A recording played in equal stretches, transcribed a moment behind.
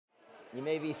You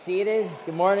may be seated.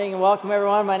 Good morning and welcome,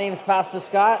 everyone. My name is Pastor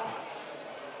Scott.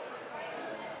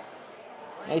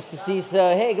 Nice to see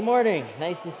good morning.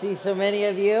 Nice to see so many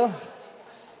of you.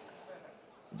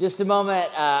 Just a moment,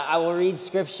 I will read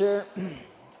scripture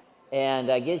and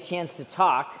get a chance to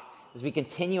talk as we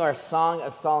continue our Song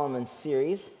of Solomon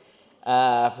series.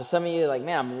 For some of you,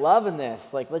 man, I'm loving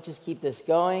this. Let's just keep this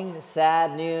going.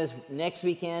 Sad news, next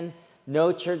weekend,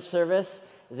 no church service.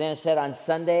 As Anna said, on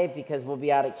Sunday, because we'll be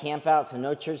out at camp out, so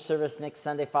no church service next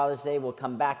Sunday, Father's Day. We'll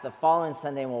come back the following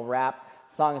Sunday and we'll wrap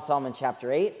Song of Solomon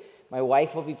chapter 8. My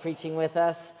wife will be preaching with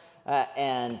us,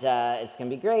 and it's going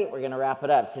to be great. We're going to wrap it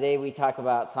up. Today we talk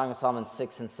about Song of Solomon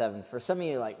 6 and 7. For some of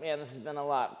you, man, this has been a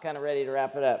lot. I'm kind of ready to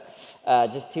wrap it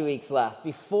up. Just 2 weeks left.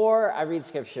 Before I read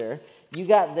scripture, you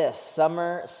got this,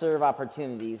 summer serve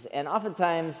opportunities. And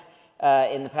oftentimes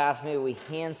in the past, maybe we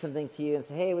hand something to you and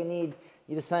say, hey, we need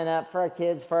you to sign up for our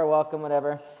kids, for our welcome,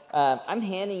 whatever. I'm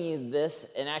handing you this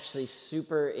and actually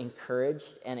super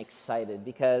encouraged and excited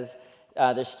because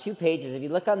there's 2 pages. If you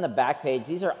look on the back page,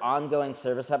 these are ongoing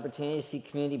service opportunities. You see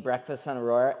community breakfast on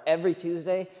Aurora every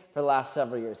Tuesday for the last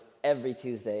several years. Every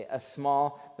Tuesday, a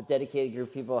small but dedicated group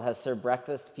of people has served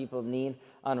breakfast to people in need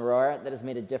on Aurora that has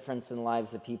made a difference in the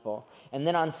lives of people. And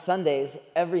then on Sundays,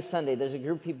 every Sunday, there's a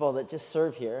group of people that just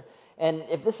serve here. And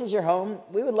if this is your home,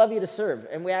 we would love you to serve.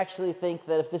 And we actually think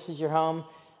that if this is your home,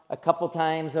 a couple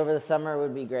times over the summer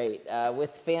would be great. With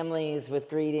families, with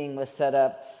greeting, with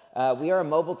setup. We are a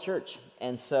mobile church.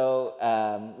 And so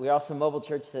we're also a mobile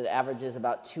church that averages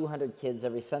about 200 kids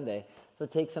every Sunday. So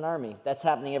it takes an army. That's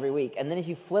happening every week. And then as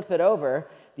you flip it over,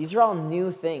 these are all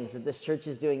new things that this church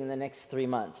is doing in the next 3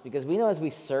 months. Because we know as we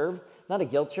serve, not a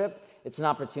guilt trip, it's an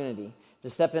opportunity to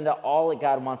step into all that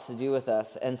God wants to do with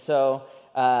us. And so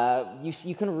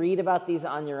you can read about these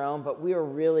on your own, but we are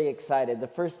really excited. The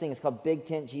first thing is called Big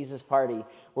Tent Jesus Party,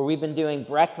 where we've been doing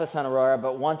breakfast on Aurora,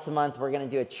 but once a month we're going to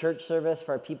do a church service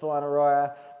for our people on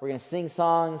Aurora. We're going to sing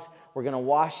songs. We're going to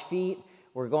wash feet.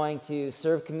 We're going to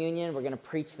serve communion. We're going to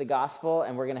preach the gospel,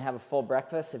 and we're going to have a full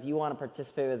breakfast. If you want to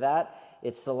participate with that,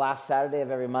 it's the last Saturday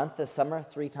of every month this summer,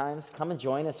 3 times. Come and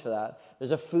join us for that.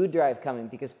 There's a food drive coming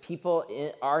because people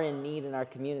are in need in our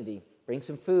community. Bring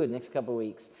some food next couple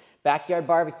weeks. Backyard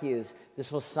barbecues.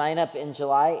 This will sign up in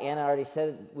July. Anna already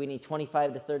said we need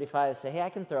 25 to 35. Say, hey,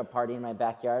 I can throw a party in my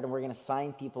backyard. And we're going to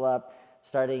sign people up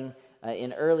starting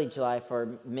in early July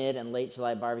for mid and late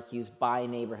July barbecues by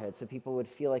neighborhood. So people would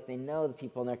feel like they know the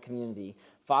people in their community.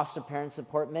 Foster parent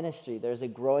support ministry. There's a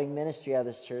growing ministry out of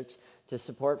this church to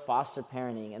support foster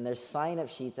parenting. And there's sign-up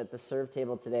sheets at the serve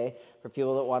table today for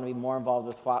people that want to be more involved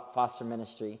with foster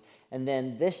ministry. And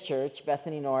then this church,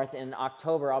 Bethany North, in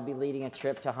October, I'll be leading a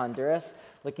trip to Honduras,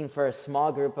 looking for a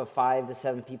small group of 5 to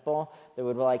 7 people that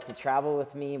would like to travel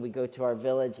with me. We go to our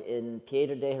village in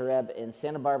Piedra de Jareb in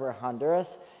Santa Barbara,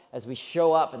 Honduras, as we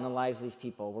show up in the lives of these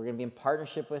people. We're going to be in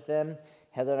partnership with them.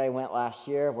 Heather and I went last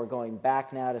year. We're going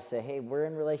back now to say, hey, we're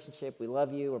in relationship. We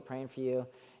love you. We're praying for you.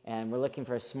 And we're looking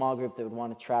for a small group that would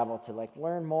want to travel to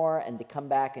learn more and to come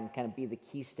back and kind of be the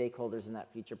key stakeholders in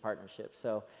that future partnership.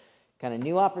 So kind of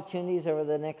new opportunities over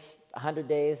the next 100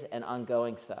 days and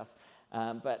ongoing stuff.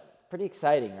 But pretty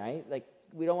exciting, right?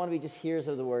 We don't want to be just hearers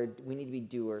of the word. We need to be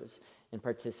doers in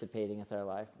participating with our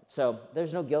life. So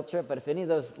there's no guilt trip, but if any of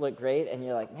those look great and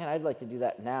you're like, man, I'd like to do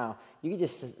that now, you can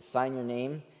just sign your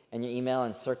name and your email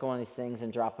and circle one of these things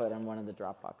and drop it on one of the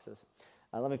drop boxes.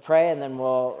 Let me pray, and then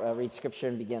we'll read scripture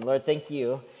and begin. Lord, thank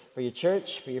you for your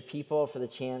church, for your people, for the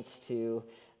chance to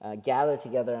gather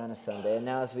together on a Sunday. And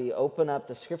now as we open up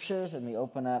the scriptures and we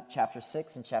open up chapter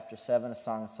 6 and chapter 7 of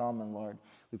Song of Solomon, Lord,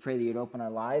 we pray that you'd open our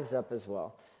lives up as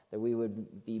well, that we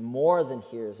would be more than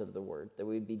hearers of the word, that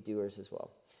we would be doers as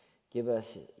well. Give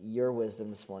us your wisdom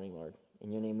this morning, Lord.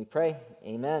 In your name we pray.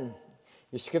 Amen.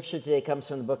 Your scripture today comes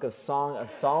from the book of Song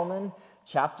of Solomon,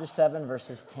 chapter 7,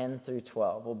 verses 10 through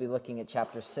 12. We'll be looking at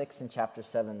chapter 6 and chapter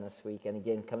 7 this week, and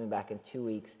again, coming back in 2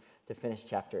 weeks to finish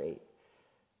chapter 8.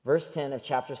 Verse 10 of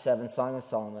chapter 7, Song of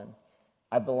Solomon.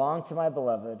 I belong to my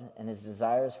beloved, and his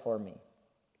desire is for me.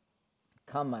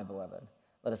 Come, my beloved,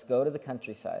 let us go to the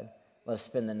countryside. Let us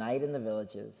spend the night in the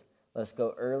villages. Let us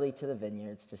go early to the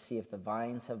vineyards to see if the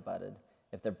vines have budded,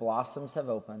 if their blossoms have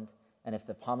opened, and if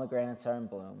the pomegranates are in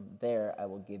bloom. There I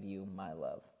will give you my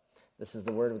love. This is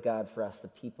the word of God for us, the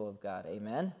people of God.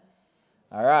 Amen?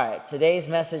 All right, today's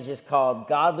message is called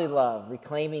Godly Love,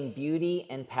 Reclaiming Beauty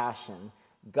and Passion.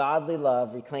 Godly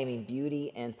Love, Reclaiming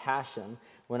Beauty and Passion.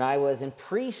 When I was in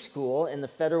preschool in the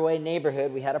Federal Way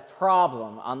neighborhood, we had a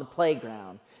problem on the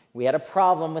playground. We had a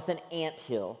problem with an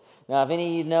anthill. Now, if any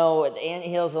of you know what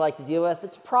anthills are like to deal with,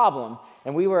 it's a problem.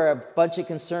 And we were a bunch of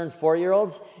concerned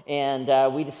 4-year-olds,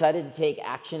 and we decided to take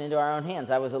action into our own hands.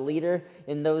 I was a leader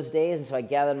in those days, and so I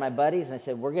gathered my buddies, and I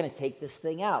said, we're going to take this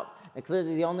thing out. And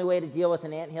clearly, the only way to deal with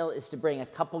an anthill is to bring a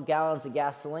couple gallons of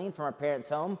gasoline from our parents'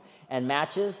 home and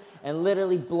matches and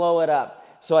literally blow it up.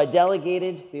 So I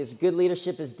delegated, because good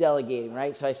leadership is delegating,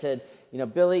 right? So I said,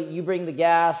 Billy, you bring the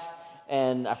gas,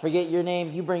 and I forget your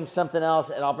name, you bring something else,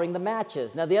 and I'll bring the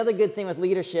matches. Now, the other good thing with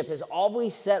leadership is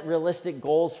always set realistic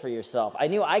goals for yourself. I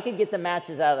knew I could get the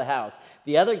matches out of the house.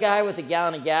 The other guy with the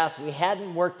gallon of gas, we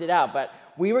hadn't worked it out, but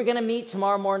we were going to meet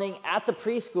tomorrow morning at the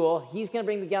preschool. He's going to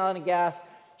bring the gallon of gas.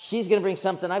 She's going to bring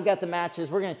something. I've got the matches.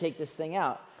 We're going to take this thing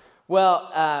out. Well,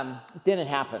 it didn't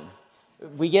happen.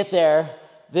 We get there.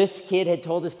 This kid had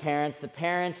told his parents. The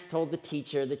parents told the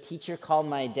teacher called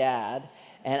my dad,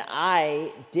 and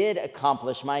I did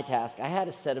accomplish my task. I had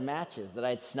a set of matches that I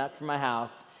had snuck from my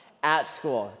house at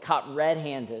school, caught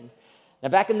red-handed. Now,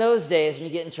 back in those days, when you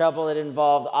get in trouble, it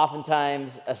involved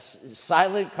oftentimes a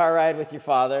silent car ride with your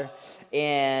father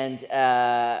and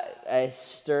a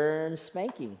stern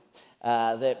spanking.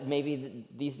 That maybe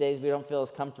these days we don't feel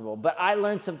as comfortable. But I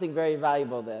learned something very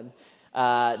valuable then.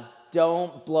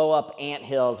 Don't blow up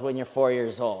anthills when you're 4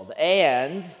 years old.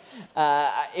 And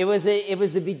it was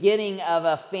the beginning of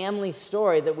a family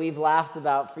story that we've laughed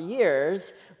about for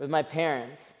years with my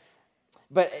parents.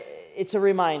 But it's a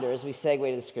reminder as we segue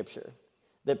to the scripture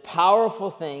that powerful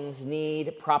things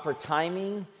need proper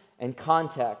timing and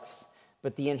context,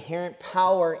 but the inherent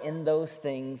power in those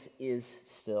things is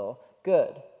still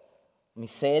good. Let me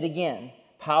say it again.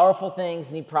 Powerful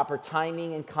things need proper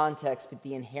timing and context, but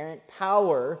the inherent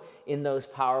power in those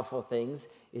powerful things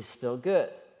is still good.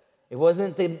 It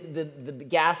wasn't the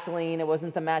gasoline, it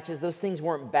wasn't the matches. Those things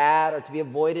weren't bad or to be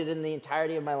avoided in the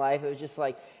entirety of my life. It was just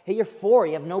like, hey, you're 4,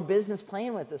 you have no business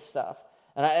playing with this stuff.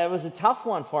 And it was a tough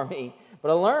one for me, but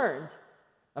I learned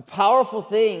powerful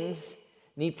things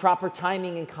need proper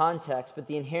timing and context, but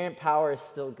the inherent power is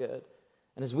still good.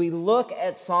 And as we look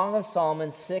at Song of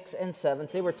Solomon 6 and 7,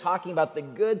 today we're talking about the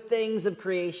good things of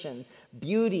creation,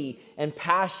 beauty and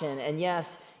passion, and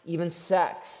yes, even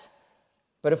sex.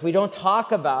 But if we don't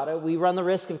talk about it, we run the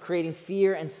risk of creating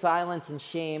fear and silence and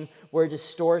shame where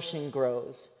distortion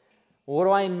grows. Well, what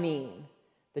do I mean?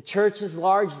 The church has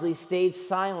largely stayed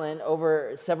silent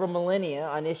over several millennia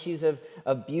on issues of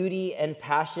beauty and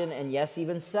passion and, yes,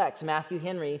 even sex. Matthew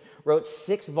Henry wrote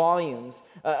 6 volumes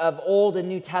of Old and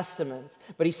New Testaments.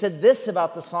 But he said this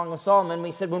about the Song of Solomon.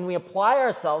 He said, when we apply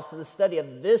ourselves to the study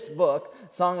of this book,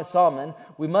 Song of Solomon,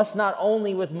 we must not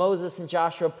only with Moses and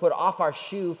Joshua put off our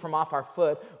shoe from off our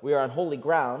foot, we are on holy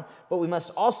ground, but we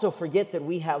must also forget that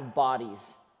we have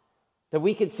bodies. That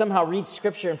we could somehow read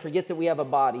Scripture and forget that we have a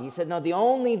body. He said, no, the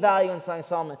only value in Song of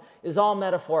Solomon is all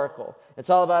metaphorical. It's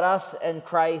all about us and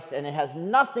Christ, and it has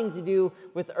nothing to do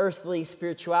with earthly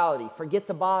spirituality. Forget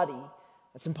the body.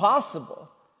 It's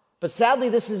impossible. But sadly,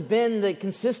 this has been the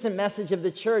consistent message of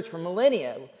the church for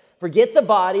millennia. Forget the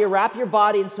body or wrap your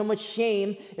body in so much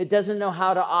shame it doesn't know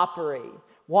how to operate.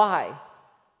 Why?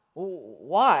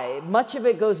 Why? Much of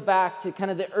it goes back to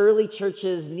kind of the early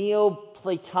church's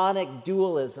Neoplatonic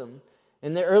dualism.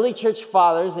 And the early church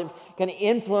fathers have kind of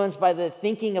influenced by the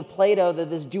thinking of Plato that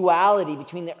this duality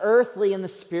between the earthly and the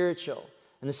spiritual.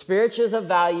 And the spiritual is of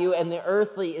value and the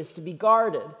earthly is to be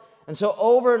guarded. And so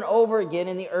over and over again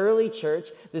in the early church,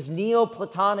 this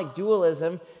Neoplatonic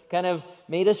dualism kind of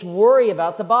made us worry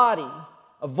about the body,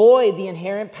 avoid the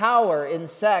inherent power in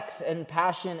sex and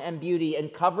passion and beauty,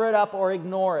 and cover it up or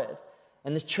ignore it.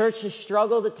 And the church has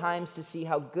struggled at times to see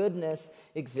how goodness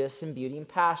exists in beauty and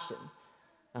passion.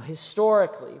 Now,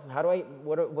 historically,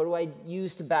 what do I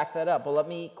use to back that up? Well, let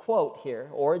me quote here,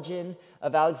 Origen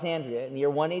of Alexandria in the year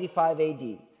 185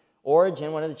 AD.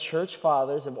 Origen, one of the church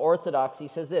fathers of orthodoxy,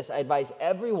 says this, I advise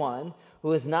everyone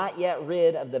who is not yet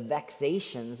rid of the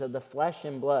vexations of the flesh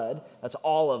and blood, that's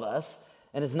all of us,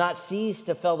 and has not ceased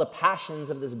to feel the passions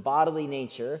of this bodily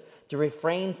nature, to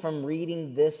refrain from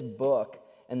reading this book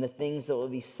and the things that will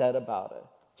be said about it.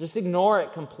 Just ignore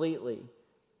it completely.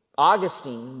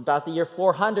 Augustine, about the year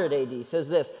 400 AD, says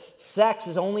this, sex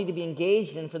is only to be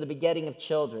engaged in for the begetting of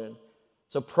children.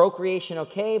 So procreation,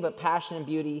 okay, but passion and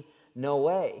beauty, no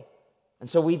way. And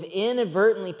so we've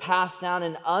inadvertently passed down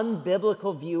an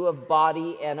unbiblical view of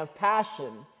body and of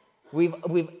passion.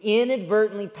 We've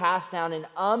inadvertently passed down an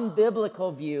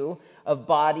unbiblical view of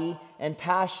body and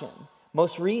passion.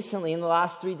 Most recently, in the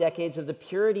last 3 decades of the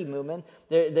purity movement,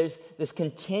 there's this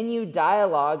continued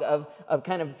dialogue of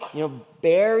kind of,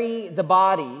 bury the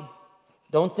body,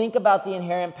 Don't think about the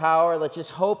inherent power. Let's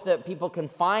just hope that people can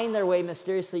find their way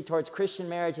mysteriously towards Christian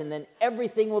marriage, and then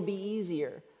everything will be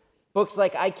easier. Books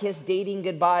like I Kiss Dating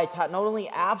Goodbye taught not only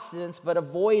abstinence, but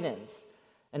avoidance.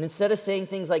 And instead of saying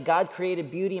things like God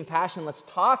created beauty and passion, let's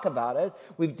talk about it,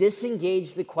 we've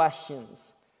disengaged the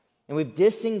questions. And we've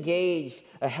disengaged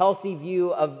a healthy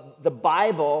view of the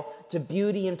Bible to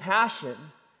beauty and passion.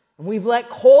 And we've let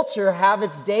culture have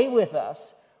its day with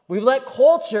us. We've let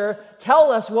culture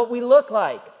tell us what we look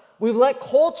like. We've let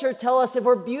culture tell us if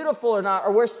we're beautiful or not,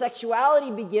 or where sexuality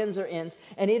begins or ends.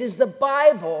 And it is the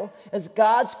Bible, as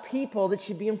God's people, that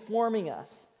should be informing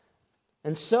us.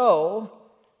 And so,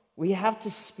 we have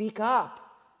to speak up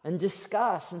and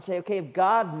discuss and say, okay, if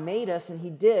God made us, and He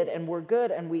did, and we're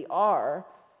good, and we are,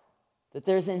 that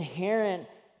there's inherent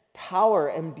power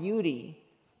and beauty.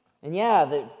 And yeah,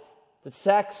 that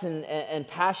sex and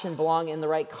passion belong in the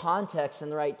right context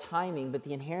and the right timing, but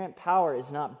the inherent power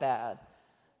is not bad.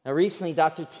 Now, recently,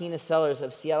 Dr. Tina Sellers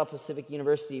of Seattle Pacific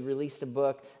University released a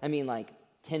book,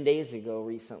 10 days ago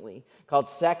recently, called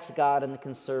Sex, God, and the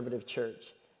Conservative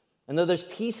Church. And though there's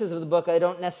pieces of the book I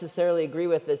don't necessarily agree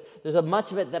with, there's a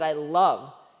much of it that I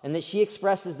love, and that she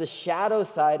expresses the shadow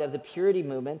side of the purity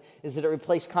movement is that it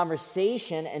replaced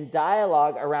conversation and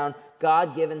dialogue around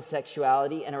God-given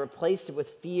sexuality, and it replaced it with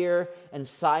fear and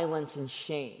silence and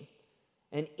shame.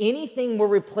 And anything we're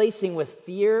replacing with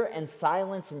fear and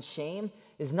silence and shame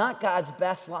is not God's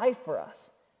best life for us.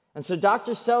 And so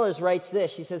Dr. Sellers writes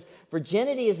this. She says,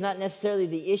 virginity is not necessarily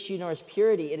the issue, nor is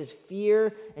purity. It is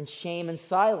fear and shame and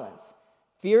silence.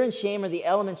 Fear and shame are the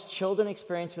elements children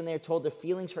experience when they are told their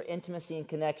feelings for intimacy and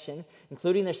connection,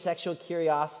 including their sexual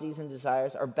curiosities and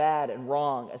desires, are bad and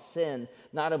wrong, a sin,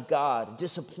 not of God,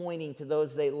 disappointing to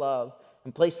those they love,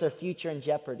 and place their future in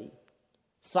jeopardy.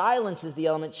 Silence is the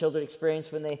element children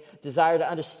experience when they desire to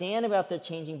understand about their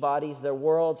changing bodies, their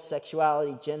world,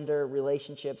 sexuality, gender,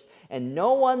 relationships, and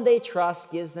no one they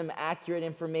trust gives them accurate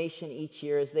information each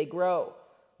year as they grow.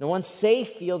 No one safe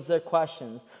fields their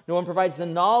questions. No one provides the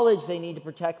knowledge they need to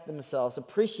protect themselves,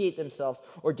 appreciate themselves,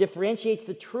 or differentiates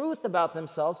the truth about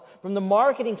themselves from the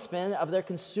marketing spin of their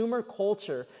consumer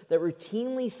culture that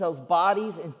routinely sells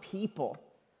bodies and people.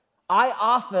 I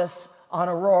office on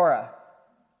Aurora.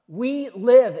 We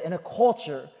live in a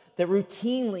culture that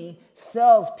routinely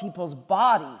sells people's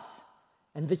bodies.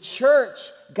 And the church,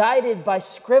 guided by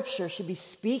Scripture, should be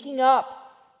speaking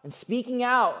up and speaking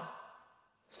out.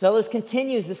 Sellers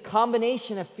continues this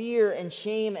combination of fear and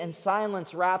shame and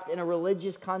silence wrapped in a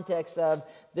religious context of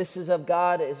this is of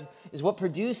God is what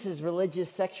produces religious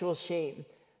sexual shame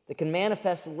that can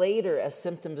manifest later as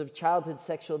symptoms of childhood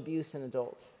sexual abuse in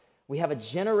adults. We have a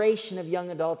generation of young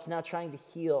adults now trying to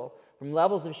heal from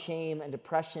levels of shame and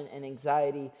depression and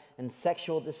anxiety and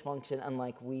sexual dysfunction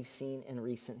unlike we've seen in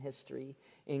recent history,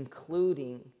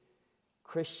 including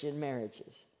Christian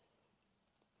marriages.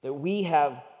 That we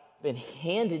have been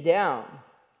handed down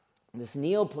this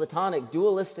Neoplatonic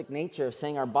dualistic nature of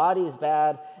saying our body is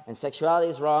bad and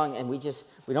sexuality is wrong, and we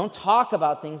don't talk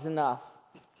about things enough.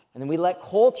 And then we let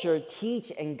culture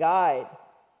teach and guide,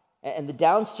 and the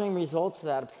downstream results of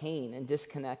that are pain and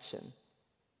disconnection.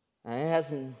 And it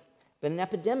hasn't been an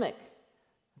epidemic.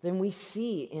 Then we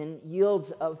see in yields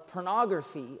of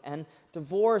pornography and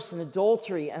divorce and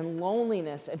adultery and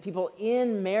loneliness and people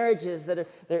in marriages that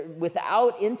are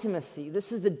without intimacy.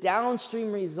 This is the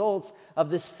downstream results of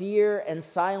this fear and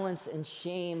silence and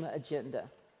shame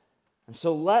agenda. And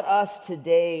so let us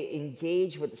today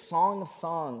engage with the Song of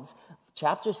Songs.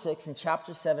 Chapter 6 and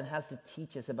chapter 7 has to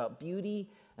teach us about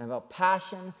beauty and about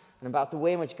passion and about the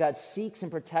way in which God seeks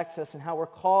and protects us and how we're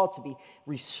called to be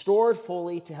restored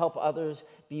fully to help others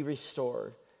be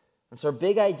restored. And so our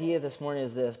big idea this morning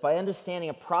is this. By understanding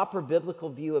a proper biblical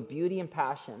view of beauty and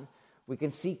passion, we can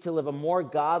seek to live a more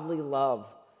godly love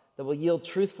that will yield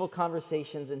truthful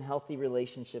conversations and healthy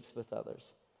relationships with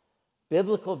others.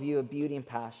 Biblical view of beauty and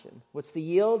passion. What's the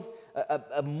yield?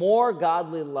 A more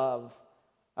godly love.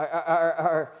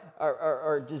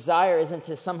 Our desire isn't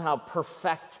to somehow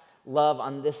perfect love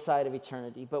on this side of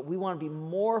eternity, but we want to be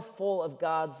more full of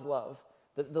God's love,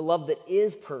 the love that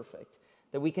is perfect,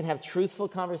 that we can have truthful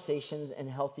conversations and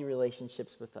healthy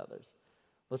relationships with others.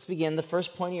 Let's begin. The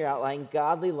first point of your outline,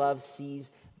 godly love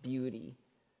sees beauty.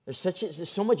 There's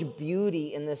so much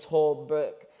beauty in this whole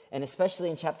book, and especially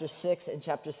in chapter 6 and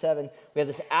chapter 7, we have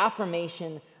this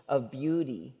affirmation of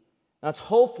beauty. Now, it's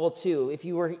hopeful, too. If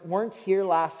you weren't here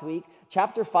last week,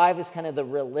 chapter 5 is kind of the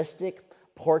realistic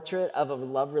portrait of a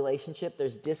love relationship.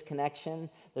 There's disconnection.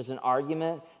 There's an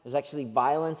argument. There's actually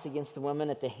violence against the woman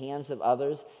at the hands of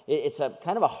others. It's a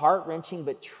kind of a heart-wrenching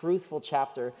but truthful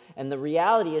chapter. And the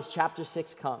reality is chapter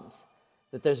 6 comes.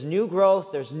 That there's new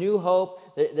growth, there's new hope,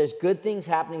 there's good things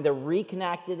happening. They're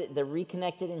reconnected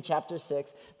in chapter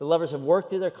 6. The lovers have worked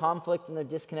through their conflict and their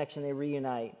disconnection, they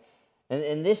reunite.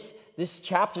 And this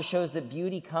chapter shows that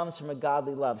beauty comes from a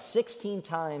godly love. 16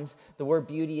 times the word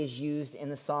beauty is used in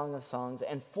the Song of Songs,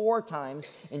 and 4 times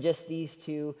in just these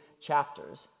 2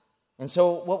 chapters. And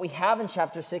so what we have in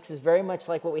chapter 6 is very much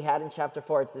like what we had in chapter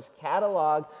 4. It's this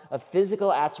catalog of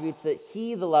physical attributes that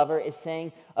he, the lover, is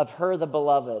saying of her, the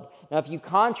beloved. Now, if you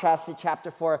contrast to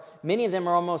chapter 4, many of them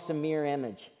are almost a mirror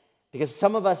image, because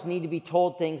some of us need to be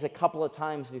told things a couple of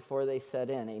times before they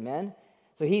set in. Amen?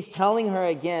 So he's telling her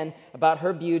again about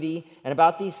her beauty and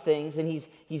about these things, and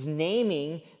he's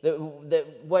naming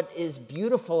that what is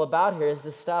beautiful about her is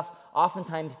the stuff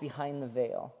oftentimes behind the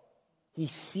veil. He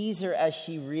sees her as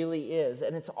she really is.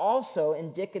 And it's also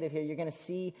indicative here. You're going to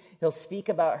see he'll speak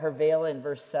about her veil in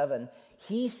verse 7.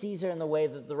 He sees her in the way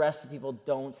that the rest of people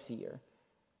don't see her.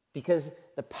 Because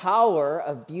the power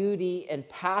of beauty and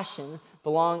passion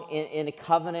belong in a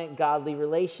covenant, godly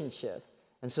relationship.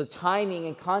 And so timing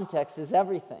and context is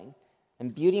everything.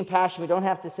 And beauty and passion, we don't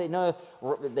have to say, no,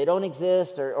 they don't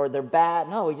exist or they're bad.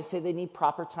 No, we just say they need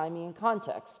proper timing and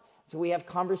context. So we have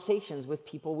conversations with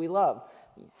people we love.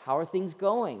 How are things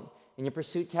going in your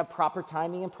pursuit to have proper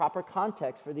timing and proper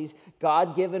context for these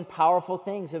God-given powerful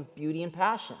things of beauty and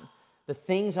passion? The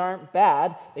things aren't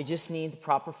bad, they just need the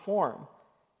proper form.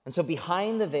 And so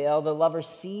behind the veil, the lover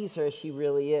sees her as she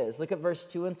really is. Look at verse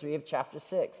 2 and 3 of chapter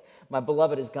 6. My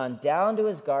beloved has gone down to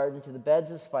his garden, to the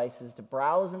beds of spices, to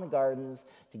browse in the gardens,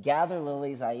 to gather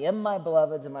lilies. I am my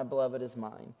beloved's, and my beloved is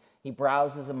mine. He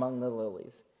browses among the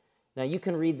lilies. Now, you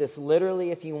can read this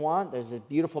literally if you want. There's a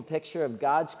beautiful picture of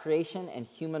God's creation and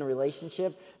human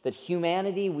relationship, that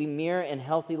humanity, we mirror in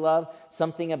healthy love,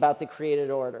 something about the created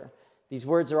order. These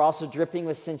words are also dripping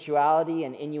with sensuality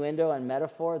and innuendo and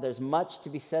metaphor. There's much to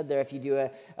be said there if you do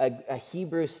a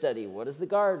Hebrew study. What is the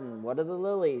garden? What are the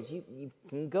lilies? You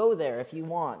can go there if you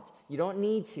want. You don't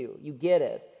need to. You get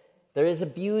it. There is a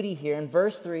beauty here. And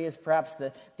verse 3 is perhaps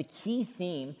the key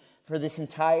theme for this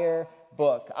entire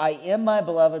book. I am my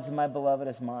beloved's, and my beloved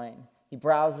is mine. He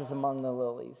browses among the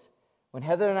lilies. When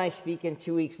Heather and I speak in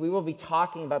 2 weeks, we will be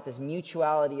talking about this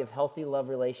mutuality of healthy love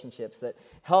relationships, that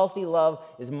healthy love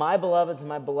is my beloved's and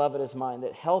my beloved is mine,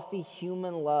 that healthy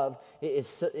human love is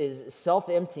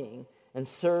self-emptying and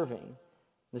serving.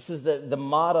 This is the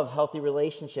model of healthy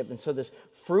relationship. And so this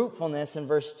fruitfulness in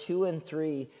verse 2 and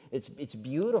 3, it's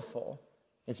beautiful.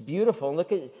 It's beautiful. And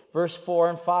look at verse 4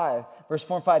 and 5. Verse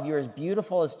 4 and 5, you're as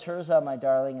beautiful as Tirzah, my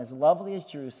darling, as lovely as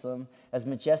Jerusalem, as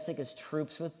majestic as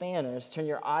troops with banners. Turn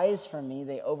your eyes from me,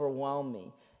 they overwhelm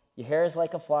me. Your hair is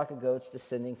like a flock of goats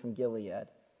descending from Gilead.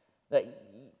 That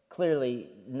clearly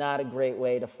not a great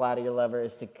way to flatter your lover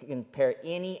is to compare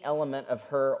any element of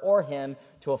her or him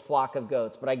to a flock of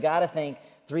goats. But I got to think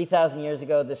 3,000 years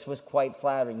ago, this was quite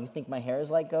flattering. You think my hair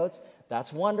is like goats?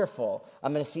 That's wonderful.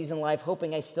 I'm in a season of life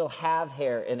hoping I still have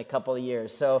hair in a couple of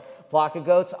years. So flock of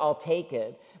goats, I'll take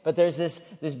it. But there's this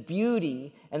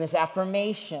beauty and this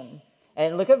affirmation.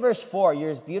 And look at verse 4. You're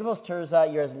as beautiful as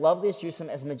Tirzah. You're as lovely as Jerusalem,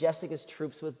 as majestic as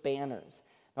troops with banners.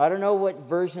 Now, I don't know what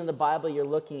version of the Bible you're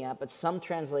looking at, but some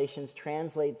translations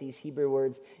translate these Hebrew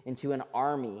words into an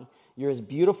army. You're as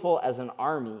beautiful as an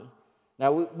army.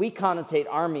 Now, we connotate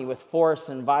army with force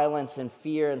and violence and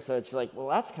fear, and so it's like, well,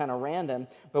 that's kind of random.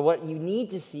 But what you need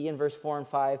to see in verse 4 and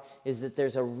 5 is that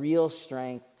there's a real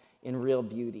strength in real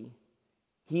beauty.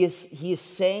 He is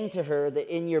saying to her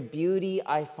that in your beauty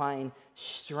I find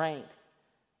strength.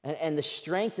 And the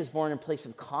strength is born in a place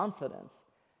of confidence.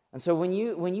 And so when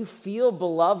you feel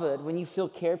beloved, when you feel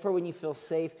cared for, when you feel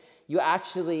safe, you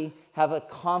actually have a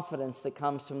confidence that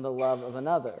comes from the love of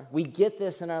another. We get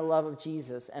this in our love of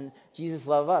Jesus, and Jesus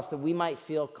loved us, that we might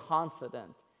feel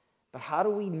confident. But how do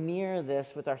we mirror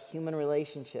this with our human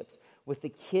relationships, with the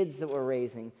kids that we're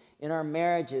raising, in our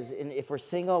marriages, and if we're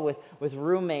single, with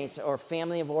roommates or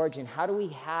family of origin? How do we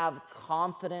have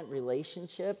confident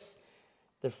relationships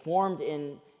that are formed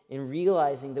in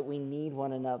realizing that we need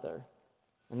one another?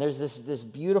 And there's this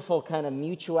beautiful kind of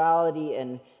mutuality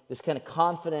and this kind of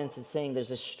confidence in saying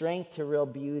there's a strength to real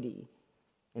beauty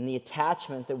and the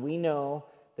attachment that we know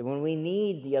that when we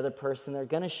need the other person, they're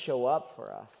going to show up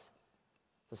for us.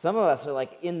 So some of us are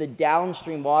like in the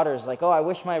downstream waters, like, oh, I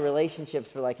wish my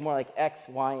relationships were like more like X,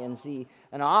 Y, and Z.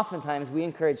 And oftentimes we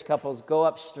encourage couples, go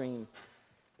upstream,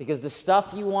 because the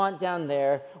stuff you want down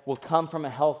there will come from a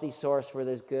healthy source where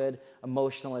there's good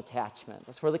emotional attachment.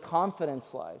 That's where the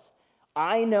confidence lies.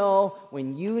 I know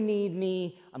when you need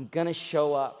me, I'm going to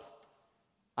show up.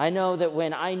 I know that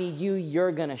when I need you,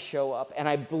 you're going to show up. And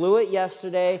I blew it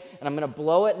yesterday, and I'm going to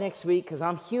blow it next week because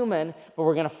I'm human, but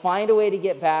we're going to find a way to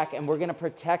get back, and we're going to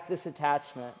protect this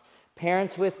attachment.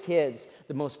 Parents with kids,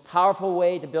 the most powerful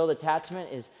way to build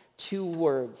attachment is 2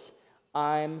 words: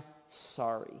 I'm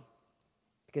sorry.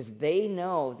 Because they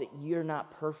know that you're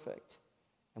not perfect.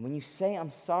 And when you say I'm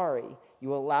sorry,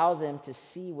 you allow them to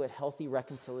see what healthy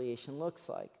reconciliation looks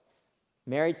like.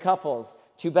 Married couples,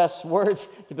 2 best words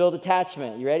to build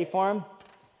attachment. You ready for them?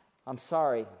 I'm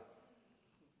sorry.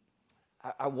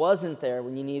 I wasn't there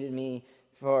when you needed me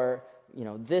for,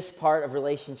 this part of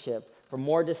relationship, for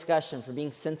more discussion, for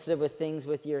being sensitive with things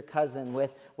with your cousin,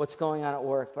 with what's going on at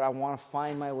work, but I want to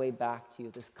find my way back to you.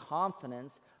 There's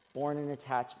confidence born in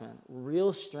attachment,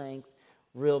 real strength,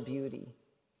 real beauty.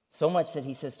 So much that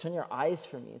he says, turn your eyes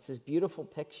from me. It's this beautiful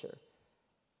picture.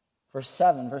 Verse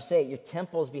 7, verse 8, your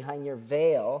temples behind your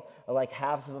veil are like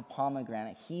halves of a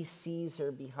pomegranate. He sees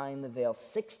her behind the veil.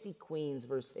 60 queens,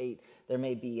 verse 8, there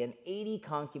may be, and 80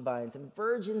 concubines, and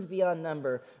virgins beyond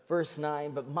number, verse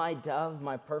 9. But my dove,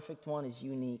 my perfect one, is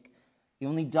unique. The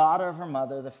only daughter of her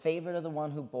mother, the favorite of the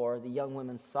one who bore. The young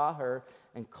women saw her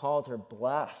and called her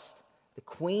blessed. The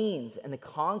queens and the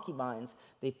concubines,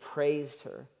 they praised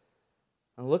her.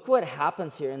 And look what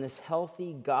happens here in this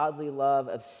healthy, godly love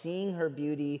of seeing her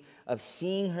beauty, of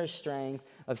seeing her strength,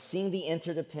 of seeing the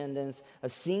interdependence,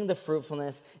 of seeing the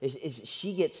fruitfulness.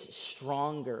 She gets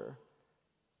stronger.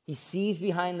 He sees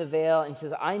behind the veil and he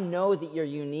says, I know that you're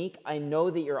unique. I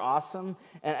know that you're awesome.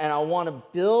 And I want to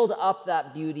build up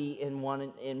that beauty in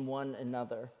one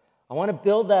another. I want to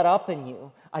build that up in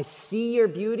you. I see your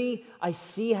beauty. I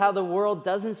see how the world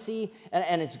doesn't see,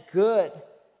 and it's good.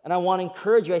 And I want to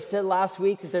encourage you. I said last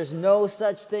week that there's no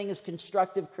such thing as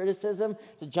constructive criticism.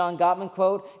 It's a John Gottman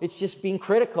quote. It's just being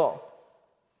critical.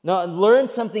 Now, learn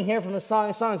something here from the Song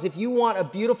of Songs. If you want a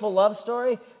beautiful love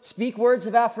story, speak words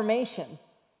of affirmation.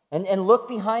 And look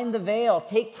behind the veil.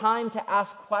 Take time to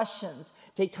ask questions.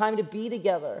 Take time to be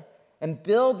together. And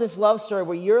build this love story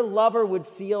where your lover would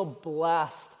feel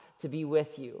blessed to be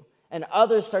with you. And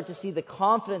others start to see the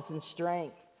confidence and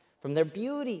strength from their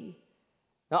beauty.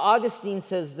 Now, Augustine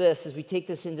says this as we take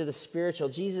this into the spiritual.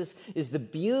 Jesus is the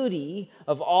beauty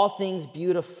of all things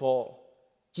beautiful.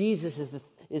 Jesus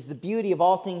is the beauty of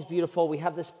all things beautiful. We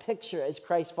have this picture as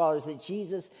Christ followers that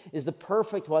Jesus is the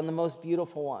perfect one, the most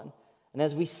beautiful one. And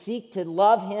as we seek to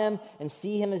love him and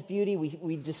see him as beauty,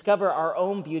 we discover our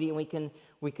own beauty, and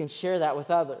we can share that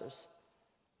with others.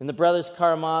 In the Brothers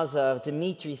Karamazov,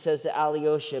 Dmitri says to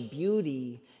Alyosha,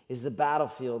 beauty is the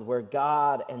battlefield where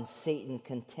God and Satan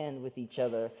contend with each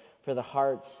other for the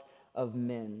hearts of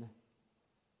men.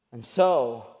 And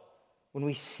so, when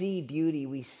we see beauty,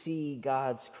 we see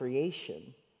God's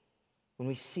creation. When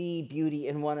we see beauty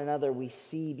in one another, we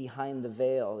see behind the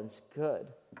veil. It's good.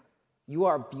 You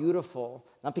are beautiful,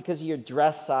 not because of your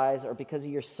dress size or because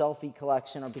of your selfie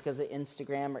collection or because of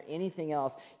Instagram or anything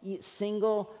else.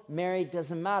 Single, married,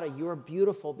 doesn't matter. You are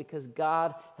beautiful because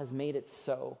God has made it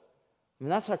so. I mean,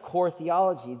 that's our core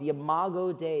theology, the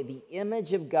imago Dei, the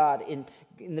image of God. In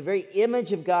the very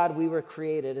image of God we were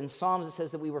created. In Psalms it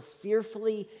says that we were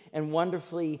fearfully and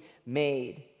wonderfully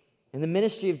made. And the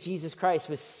ministry of Jesus Christ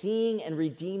was seeing and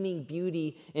redeeming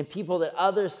beauty in people that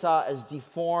others saw as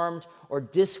deformed or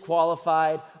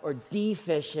disqualified or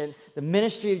deficient. The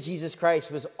ministry of Jesus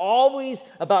Christ was always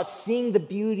about seeing the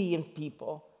beauty in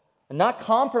people and not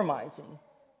compromising.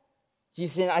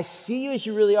 Jesus saying, I see you as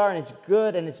you really are, and it's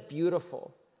good and it's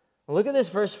beautiful. Now look at this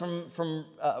verse from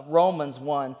Romans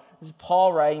 1. This is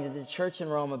Paul writing to the church in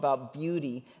Rome about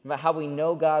beauty, about how we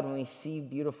know God when we see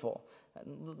beautiful.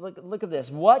 Look at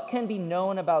this. What can be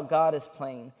known about God is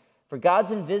plain. For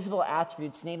God's invisible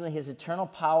attributes, namely his eternal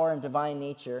power and divine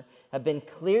nature, have been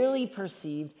clearly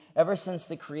perceived ever since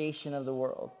the creation of the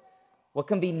world. What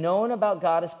can be known about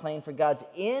God is plain, for God's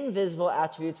invisible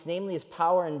attributes, namely his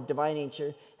power and divine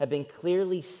nature, have been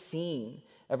clearly seen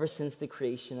ever since the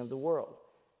creation of the world.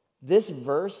 This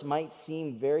verse might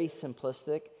seem very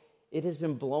simplistic. It has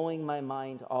been blowing my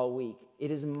mind all week.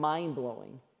 It is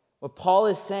mind-blowing. What Paul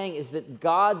is saying is that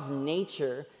God's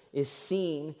nature is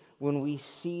seen when we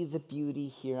see the beauty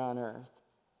here on earth.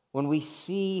 When we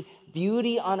see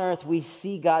beauty on earth, we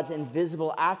see God's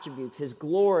invisible attributes, his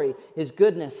glory, his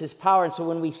goodness, his power. And so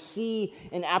when we see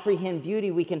and apprehend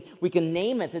beauty, we can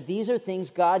name it that these are things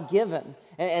God-given.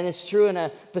 And it's true in a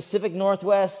Pacific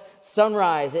Northwest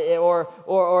sunrise or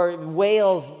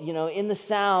whales, in the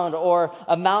sound, or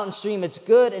a mountain stream. It's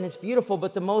good and it's beautiful,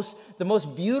 but the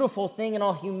most beautiful thing in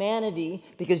all humanity,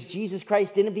 because Jesus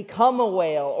Christ didn't become a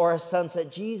whale or a sunset.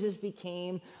 Jesus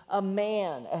became a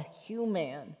man, a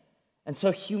human. And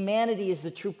so humanity is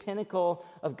the true pinnacle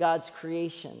of God's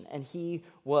creation, and he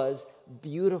was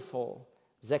beautiful.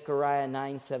 Zechariah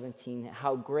 9:17,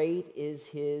 how great is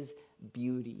his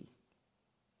beauty.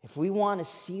 If we want to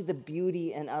see the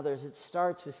beauty in others, it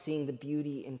starts with seeing the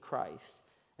beauty in Christ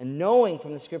and knowing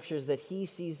from the scriptures that he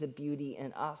sees the beauty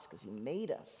in us because he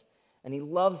made us and he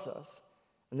loves us.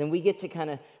 And then we get to kind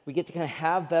of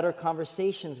have better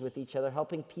conversations with each other,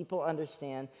 helping people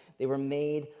understand they were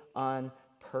made on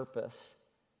purpose.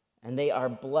 And they are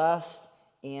blessed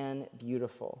and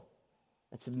beautiful.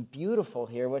 It's beautiful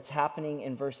here what's happening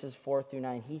in verses 4 through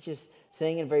 9. He's just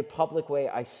saying in a very public way,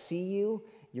 I see you,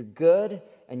 you're good,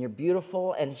 and you're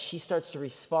beautiful. And she starts to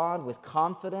respond with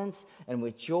confidence and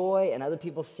with joy, and other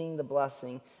people seeing the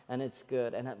blessing, and it's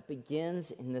good. And it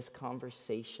begins in this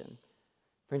conversation.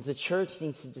 Friends, the church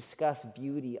needs to discuss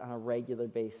beauty on a regular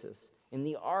basis. In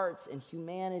the arts, in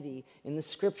humanity, in the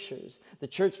scriptures. The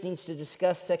church needs to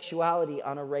discuss sexuality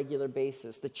on a regular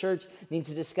basis. The church needs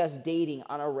to discuss dating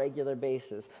on a regular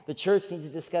basis. The church needs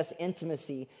to discuss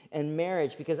intimacy and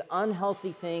marriage because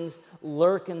unhealthy things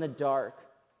lurk in the dark.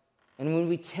 And when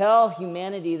we tell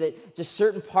humanity that just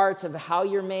certain parts of how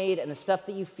you're made and the stuff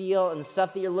that you feel and the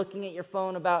stuff that you're looking at your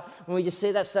phone about, when we just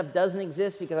say that stuff doesn't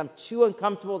exist because I'm too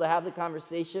uncomfortable to have the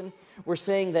conversation, we're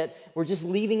saying that we're just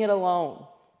leaving it alone.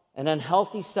 And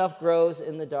unhealthy stuff grows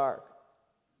in the dark.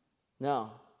 No.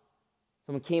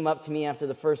 Someone came up to me after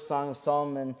the first Song of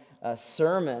Solomon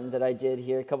sermon that I did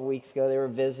here a couple weeks ago. They were a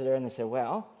visitor, and they said,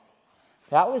 well,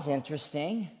 that was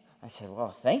interesting. I said,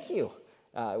 well, thank you.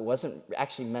 It wasn't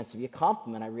actually meant to be a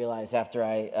compliment, I realized after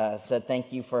I said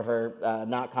thank you for her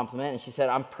not compliment. And she said,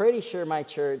 I'm pretty sure my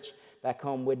church back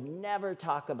home would never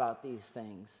talk about these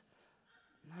things.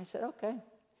 And I said, okay,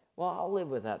 well, I'll live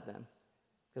with that then.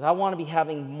 Because I want to be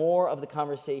having more of the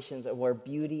conversations of where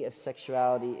beauty of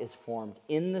sexuality is formed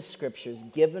in the scriptures,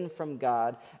 given from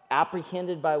God,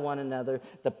 apprehended by one another.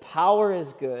 The power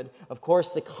is good. Of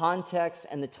course, the context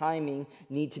and the timing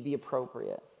need to be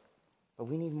appropriate. But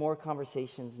we need more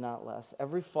conversations, not less.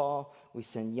 Every fall, we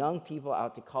send young people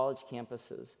out to college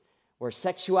campuses where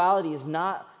sexuality is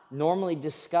not normally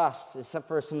discussed, except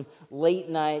for some late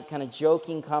night kind of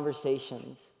joking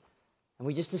conversations. And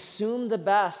we just assume the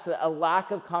best, that a lack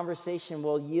of conversation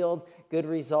will yield good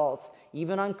results.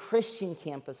 Even on Christian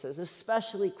campuses,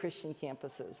 especially Christian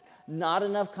campuses, not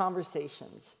enough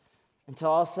conversations until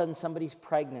all of a sudden somebody's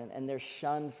pregnant and they're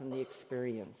shunned from the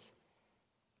experience.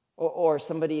 Or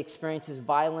somebody experiences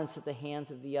violence at the hands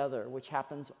of the other, which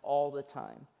happens all the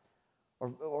time.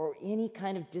 Or any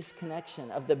kind of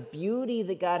disconnection of the beauty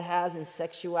that God has in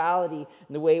sexuality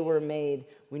and the way we're made.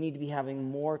 We need to be having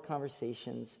more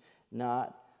conversations,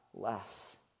 not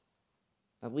less.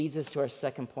 That leads us to our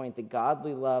second point, that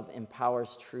godly love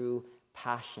empowers true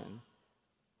passion.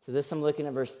 So this I'm looking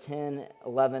at verse 10,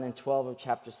 11, and 12 of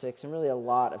chapter 6, and really a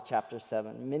lot of chapter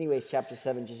 7. In many ways, chapter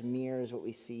 7 just mirrors what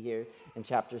we see here in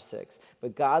chapter 6.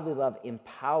 But godly love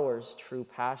empowers true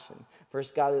passion.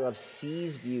 First, godly love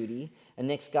sees beauty, and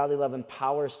next, godly love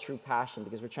empowers true passion,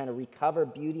 because we're trying to recover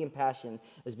beauty and passion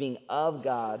as being of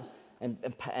God and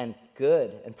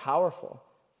good and powerful.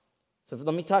 So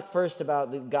let me talk first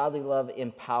about the godly love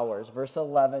empowers. Verse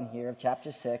 11 here of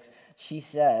chapter 6, she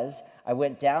says, I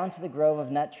went down to the grove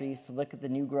of nut trees to look at the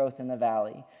new growth in the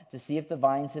valley, to see if the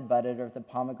vines had budded or if the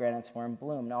pomegranates were in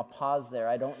bloom. Now, I'll pause there.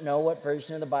 I don't know what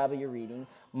version of the Bible you're reading.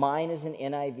 Mine is an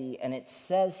NIV, and it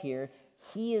says here,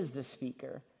 he is the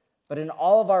speaker. But in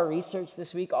all of our research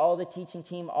this week, all the teaching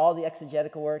team, all the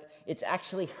exegetical work, it's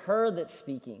actually her that's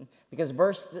speaking. Because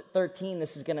verse 13,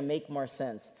 this is going to make more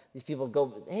sense. These people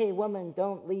go, hey, woman,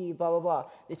 don't leave, blah, blah, blah.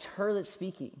 It's her that's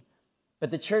speaking. But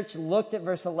the church looked at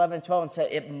verse 11 and 12 and said,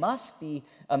 it must be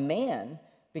a man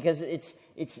because it's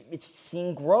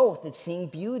seeing growth. It's seeing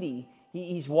beauty.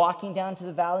 He's walking down to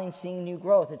the valley and seeing new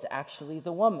growth. It's actually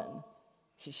the woman.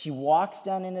 She walks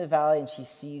down into the valley and she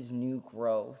sees new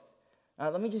growth.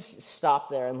 Let me just stop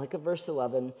there and look at verse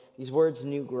 11. These words,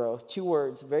 new growth. 2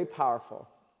 words, very powerful.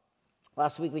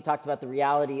 Last week we talked about the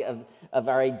reality of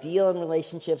our ideal in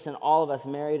relationships, and all of us,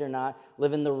 married or not,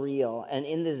 live in the real. And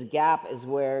in this gap is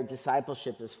where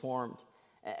discipleship is formed.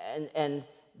 And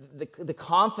the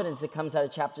confidence that comes out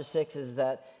of chapter 6 is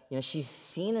that she's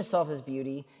seen herself as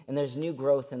beauty, and there's new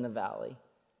growth in the valley.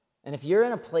 And if you're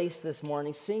in a place this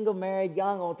morning, single, married,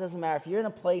 young, old, it doesn't matter. If you're in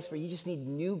a place where you just need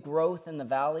new growth in the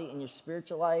valley, in your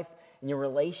spiritual life, in your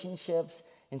relationships,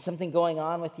 and something going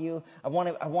on with you, I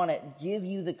want to give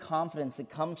you the confidence that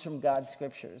comes from God's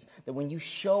scriptures, that when you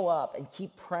show up and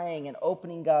keep praying and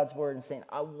opening God's word and saying,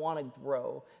 I want to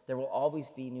grow, there will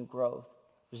always be new growth.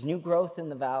 There's new growth in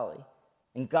the valley.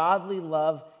 And godly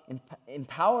love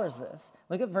empowers this.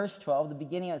 Look at verse 12. The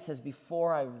beginning of it says,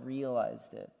 before I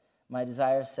realized it, my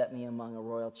desire set me among a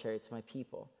royal chariot to my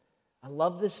people. I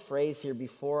love this phrase here,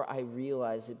 before I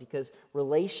realized it, because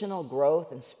relational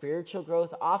growth and spiritual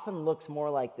growth often looks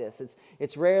more like this.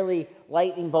 It's rarely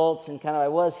lightning bolts and kind of I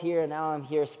was here and now I'm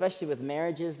here, especially with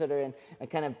marriages that are in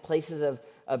kind of places of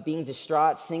being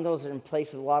distraught, singles are in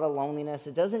place of a lot of loneliness.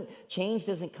 Change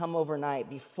doesn't come overnight.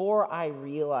 Before I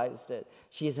realized it,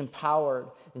 she is empowered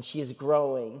and she is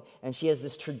growing and she has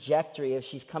this trajectory of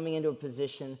she's coming into a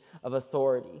position of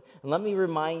authority. And let me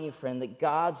remind you, friend, that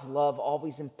God's love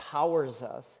always empowers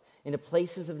us into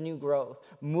places of new growth,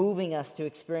 moving us to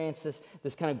experience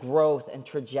this kind of growth and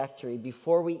trajectory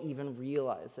before we even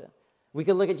realize it. We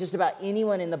could look at just about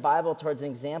anyone in the Bible towards an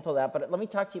example of that, but let me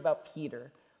talk to you about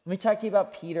Peter. Let me talk to you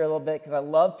about Peter a little bit because I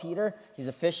love Peter. He's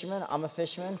a fisherman. I'm a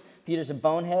fisherman. Peter's a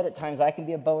bonehead. At times I can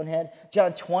be a bonehead.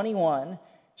 John 21,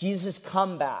 Jesus'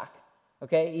 comeback.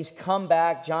 Okay, he's come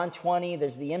back. John 20,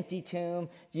 there's the empty tomb.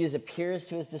 Jesus appears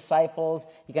to his disciples.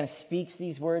 He kind of speaks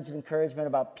these words of encouragement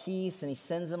about peace, and he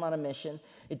sends them on a mission.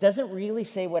 It doesn't really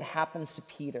say what happens to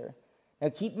Peter. Now,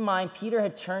 keep in mind, Peter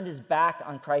had turned his back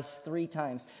on Christ 3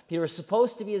 times. Peter was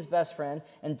supposed to be his best friend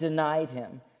and denied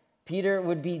him. Peter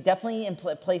would be definitely in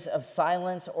a place of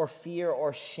silence or fear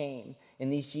or shame in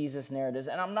these Jesus narratives.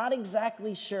 And I'm not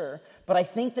exactly sure, but I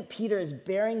think that Peter is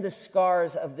bearing the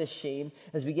scars of this shame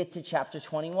as we get to chapter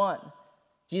 21.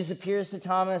 Jesus appears to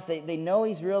Thomas. They know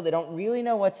he's real. They don't really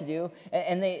know what to do.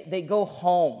 And they go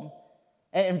home.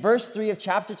 And in verse 3 of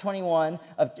chapter 21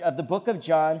 of the book of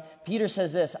John, Peter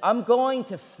says this, I'm going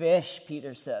to fish,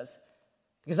 Peter says,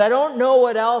 because I don't know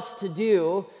what else to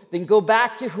do than go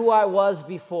back to who I was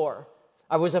before.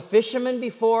 I was a fisherman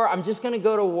before. I'm just going to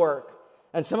go to work.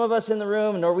 And some of us in the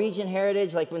room, Norwegian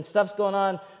heritage, like when stuff's going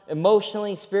on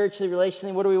emotionally, spiritually,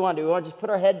 relationally, what do we want to do? We want to just put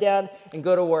our head down and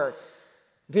go to work.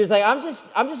 Peter's like, I'm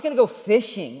just going to go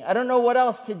fishing. I don't know what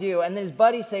else to do. And then his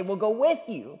buddies say, we'll go with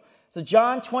you. So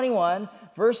John 21,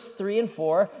 verse 3 and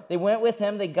 4, they went with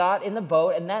him, they got in the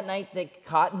boat, and that night they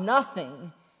caught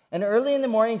nothing. And early in the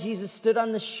morning, Jesus stood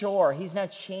on the shore. He's now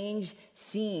changed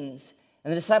scenes.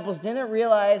 And the disciples didn't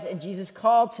realize, and Jesus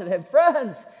called to them,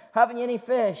 friends, haven't you any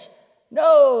fish?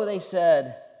 No, they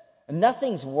said. And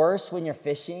nothing's worse when you're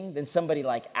fishing than somebody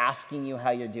like asking you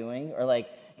how you're doing or like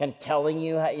kind of telling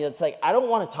you how, it's like, I don't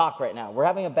want to talk right now. We're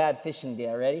having a bad fishing day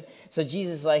already. So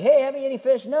Jesus is like, hey, haven't you any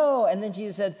fish? No. And then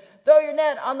Jesus said, throw your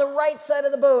net on the right side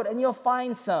of the boat and you'll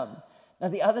find some. Now,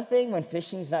 the other thing when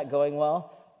fishing's not going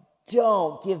well,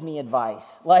 don't give me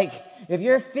advice. Like, if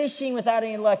you're fishing without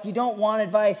any luck, you don't want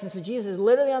advice. And so Jesus is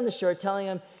literally on the shore telling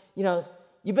him,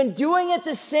 you've been doing it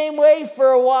the same way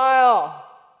for a while.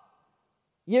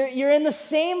 You're in the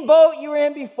same boat you were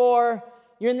in before.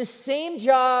 You're in the same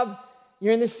job.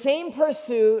 You're in the same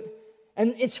pursuit.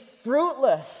 And it's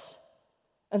fruitless.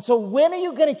 And so when are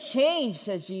you going to change,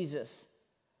 says Jesus?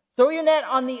 Throw your net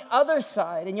on the other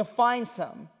side and you'll find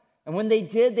some. And when they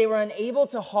did, they were unable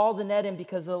to haul the net in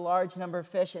because of the large number of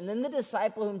fish. And then the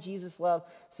disciple whom Jesus loved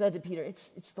said to Peter,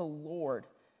 it's the Lord.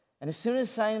 And as soon as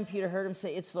Simon Peter heard him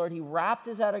say, it's the Lord, he wrapped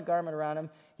his outer garment around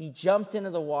him. He jumped into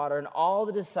the water, and all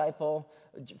the disciple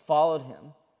followed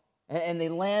him. And they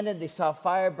landed, they saw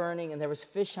fire burning, and there was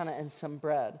fish on it and some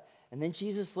bread. And then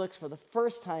Jesus looks for the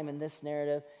first time in this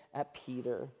narrative at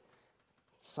Peter.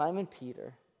 Simon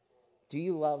Peter, do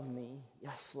you love me?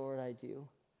 Yes, Lord, I do.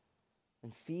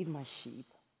 And feed my sheep.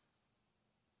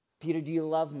 Peter, do you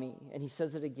love me? And he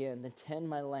says it again. Then tend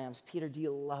my lambs. Peter, do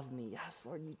you love me? Yes,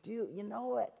 Lord, you do. You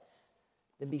know it.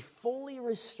 Then be fully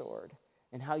restored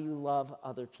in how you love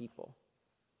other people.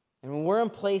 And when we're in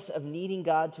place of needing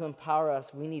God to empower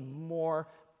us, we need more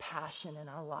passion in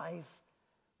our life.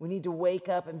 We need to wake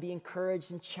up and be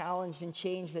encouraged and challenged and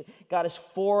changed that God is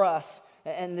for us.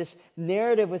 And this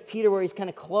narrative with Peter where he's kind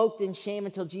of cloaked in shame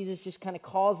until Jesus just kind of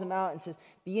calls him out and says,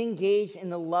 be engaged in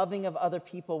the loving of other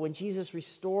people. When Jesus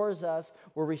restores us,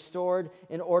 we're restored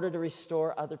in order to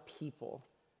restore other people.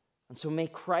 And so may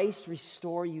Christ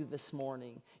restore you this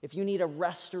morning. If you need a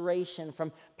restoration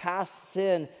from past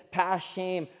sin, past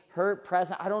shame, hurt,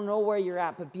 present, I don't know where you're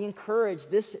at, but be encouraged.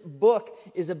 This book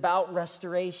is about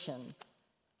restoration.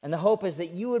 And the hope is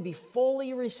that you would be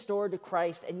fully restored to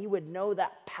Christ and you would know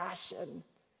that passion.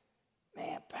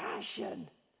 Man, passion.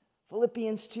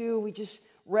 Philippians 2, we just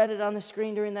read it on the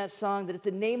screen during that song, that at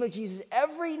the name of Jesus,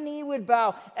 every knee would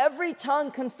bow, every tongue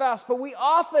confess. But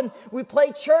we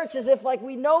play church as if like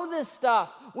we know this stuff.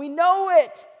 We know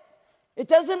it. It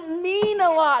doesn't mean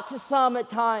a lot to some at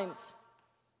times.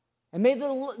 And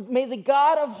may the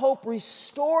God of hope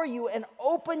restore you and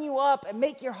open you up and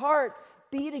make your heart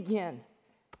beat again.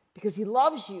 Because he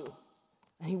loves you.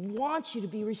 And he wants you to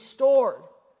be restored.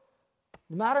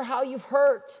 No matter how you've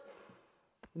hurt,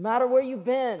 no matter where you've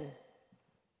been,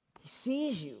 he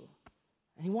sees you.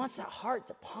 And he wants that heart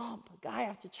to pump. A guy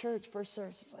after church, first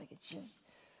service, he's like,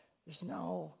 there's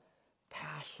no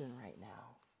passion right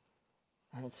now.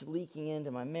 And it's leaking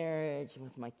into my marriage and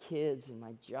with my kids and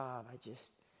my job. I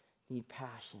just need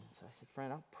passion. So I said,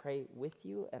 friend, I'll pray with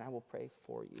you and I will pray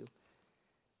for you.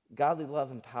 Godly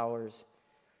love empowers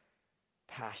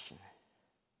passion.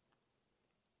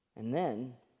 And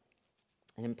then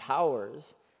it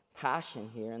empowers passion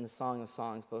here in the Song of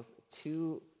Songs, both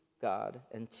to God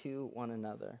and to one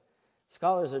another.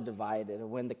 Scholars are divided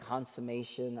when the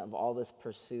consummation of all this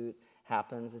pursuit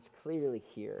happens. It's clearly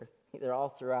here, either all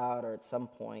throughout or at some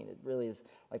point. It really is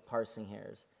like parsing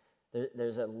hairs.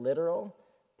 There's a literal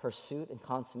pursuit and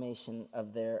consummation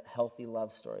of their healthy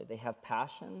love story. They have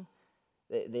passion.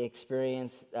 They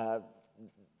experience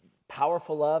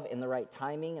powerful love in the right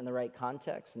timing and the right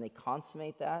context, and they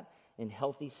consummate that in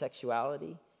healthy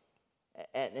sexuality.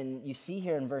 And you see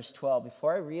here in verse 12,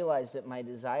 before I realized it, my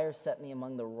desire set me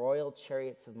among the royal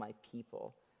chariots of my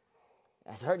people.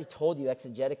 I've already told you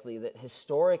exegetically that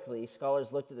historically,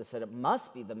 scholars looked at this and said it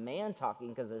must be the man talking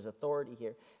because there's authority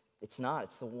here. It's not,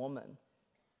 it's the woman.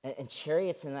 And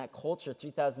chariots in that culture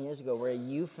 3,000 years ago were a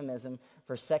euphemism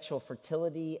for sexual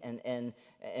fertility and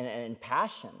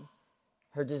passion.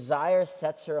 Her desire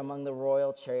sets her among the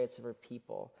royal chariots of her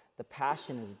people. The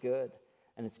passion is good,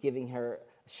 and it's giving her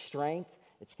strength,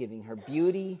 it's giving her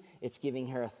beauty, it's giving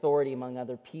her authority among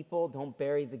other people. Don't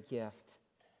bury the gift.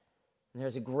 And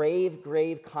there's a grave,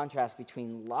 grave contrast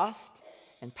between lust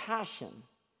and passion.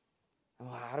 Well,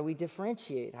 how do we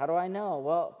differentiate? How do I know?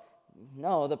 Well,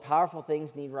 no, the powerful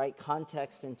things need right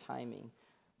context and timing.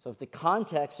 So if the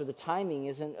context or the timing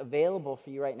isn't available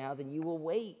for you right now, then you will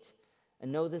wait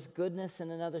and know this goodness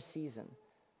in another season.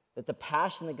 That the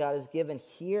passion that God has given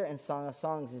here in Song of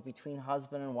Songs is between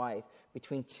husband and wife,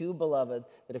 between two beloved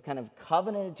that have kind of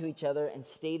covenanted to each other and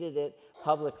stated it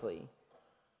publicly.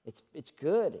 It's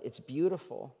good. It's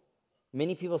beautiful.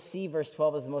 Many people see verse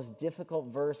 12 as the most difficult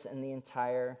verse in the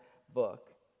entire book.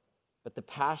 But the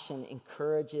passion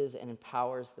encourages and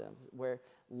empowers them. Where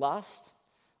lust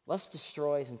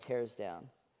destroys and tears down.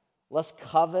 Lust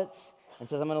covets and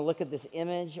says, I'm going to look at this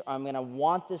image, or I'm going to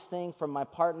want this thing from my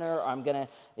partner, or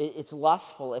it's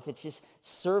lustful if it's just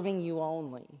serving you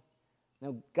only.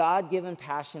 Now, God-given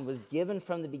passion was given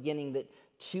from the beginning that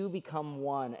two become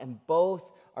one, and both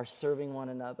are serving one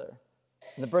another.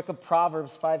 In the book of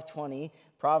Proverbs 5:20,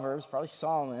 Proverbs, probably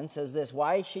Solomon, says this,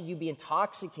 why should you be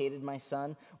intoxicated, my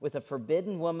son, with a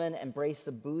forbidden woman, embrace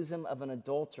the bosom of an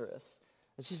adulteress?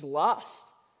 It's just lust.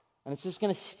 And it's just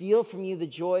going to steal from you the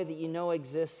joy that you know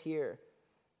exists here.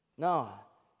 No,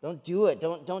 don't do it.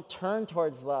 Don't turn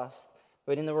towards lust.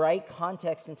 But in the right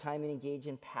context and time, and engage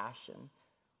in passion.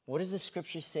 What does the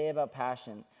scripture say about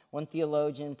passion? One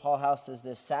theologian, Paul House, says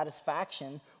this,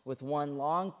 satisfaction with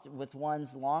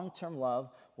one's long-term love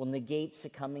will negate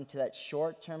succumbing to that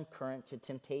short-term current to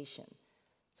temptation.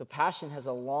 So passion has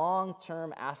a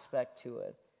long-term aspect to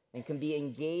it and can be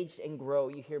engaged and grow.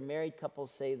 You hear married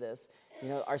couples say this.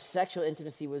 Our sexual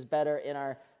intimacy was better in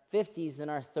our 50s than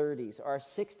our 30s, or our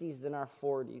 60s than our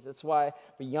 40s. That's why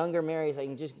for younger marrieds, I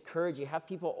can just encourage you, have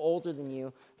people older than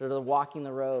you that are walking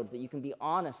the road that you can be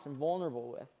honest and vulnerable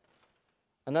with.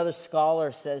 Another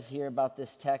scholar says here about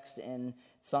this text in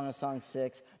Song of Songs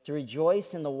 6, to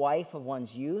rejoice in the wife of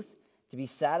one's youth, to be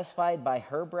satisfied by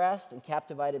her breast and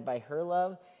captivated by her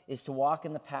love, is to walk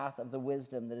in the path of the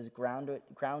wisdom that is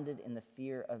grounded in the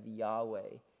fear of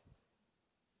Yahweh.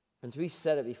 Friends, we've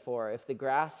said it before, if the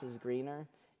grass is greener,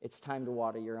 it's time to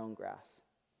water your own grass.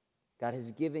 God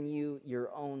has given you your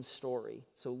own story,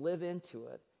 so live into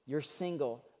it. You're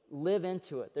single, live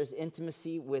into it. There's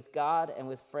intimacy with God and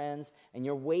with friends, and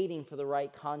you're waiting for the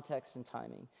right context and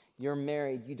timing. You're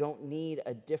married. You don't need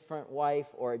a different wife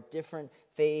or a different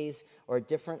phase or a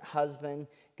different husband.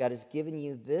 God has given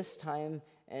you this time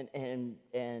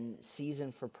and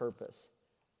season for purpose.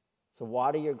 So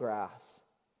water your grass.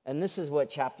 And this is what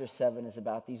chapter 7 is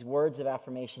about. These words of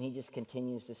affirmation, he just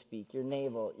continues to speak. Your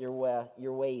navel, your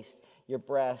waist, your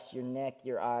breast, your neck,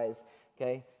 your eyes.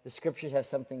 Okay? The scriptures have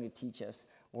something to teach us.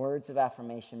 Words of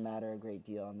affirmation matter a great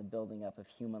deal in the building up of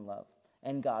human love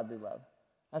and godly love.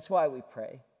 That's why we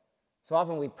pray. So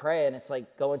often we pray and it's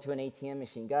like going to an ATM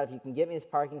machine. God, if you can get me this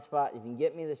parking spot, if you can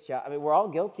get me this job. We're all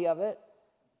guilty of it.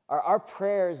 Our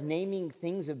prayers naming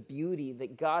things of beauty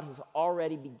that God has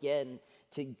already begun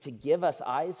to give us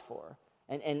eyes for,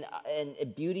 and a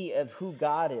beauty of who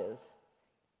God is.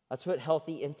 That's what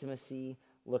healthy intimacy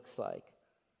looks like.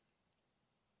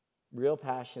 Real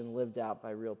passion lived out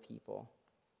by real people.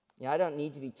 I don't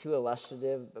need to be too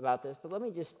illustrative about this, but let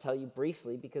me just tell you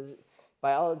briefly, because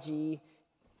biology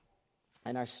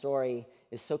and our story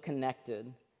is so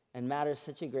connected and matters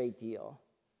such a great deal.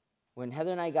 When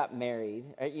Heather and I got married,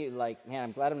 aren't you like, man,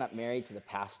 I'm glad I'm not married to the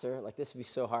pastor. Like, this would be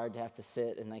so hard to have to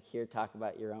sit and like hear talk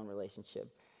about your own relationship.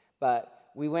 But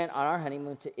we went on our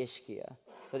honeymoon to Ischia.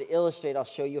 So to illustrate, I'll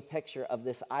show you a picture of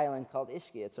this island called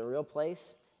Ischia. It's a real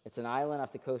place. It's an island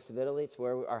off the coast of Italy. It's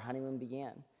where our honeymoon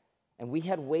began. And we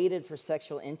had waited for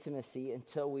sexual intimacy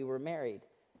until we were married.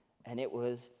 And it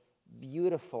was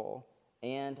beautiful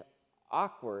and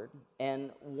awkward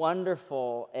and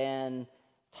wonderful and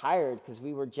tired because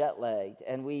we were jet lagged,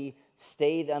 and we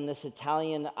stayed on this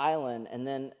Italian island, and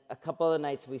then a couple of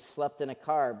nights we slept in a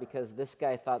car because this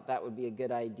guy thought that would be a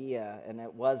good idea, and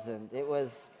it wasn't. It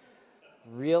was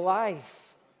real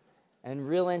life and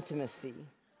real intimacy,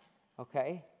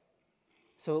 okay?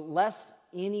 So lest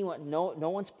anyone, no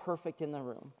one's perfect in the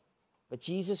room, but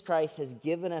Jesus Christ has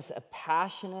given us a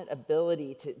passionate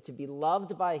ability to be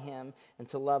loved by him and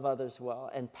to love others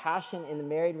well. And passion in the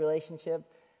married relationship,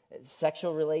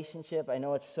 sexual relationship, I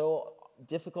know it's so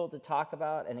difficult to talk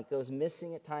about, and it goes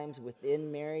missing at times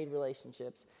within married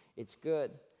relationships. It's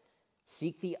good.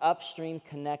 Seek the upstream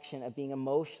connection of being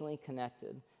emotionally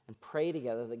connected, and pray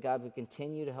together that God would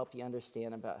continue to help you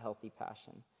understand about healthy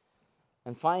passion.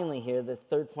 And finally here, the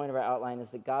third point of our outline is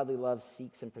that godly love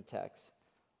seeks and protects.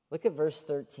 Look at verse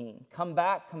 13. Come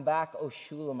back, O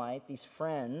Shulamite. These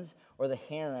friends, or the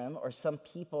harem, or some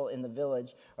people in the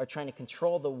village are trying to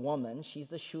control the woman. She's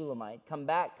the Shulamite. Come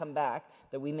back,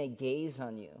 that we may gaze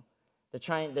on you.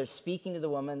 They're speaking to the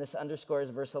woman. This underscores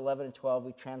verse 11 and 12.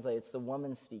 We translate, it's the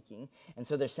woman speaking. And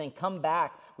so they're saying, come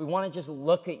back. We want to just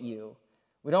look at you.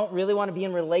 We don't really want to be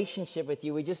in relationship with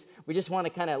you. We just want to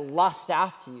kind of lust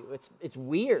after you. It's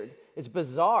weird. It's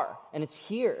bizarre. And it's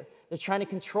here. They're trying to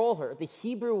control her. The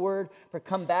Hebrew word for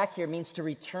come back here means to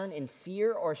return in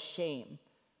fear or shame.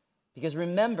 Because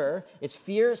remember, it's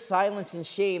fear, silence, and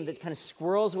shame that kind of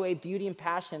squirrels away beauty and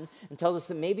passion and tells us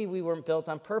that maybe we weren't built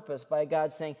on purpose by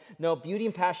God saying, no, beauty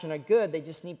and passion are good. They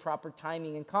just need proper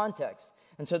timing and context.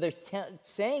 And so they're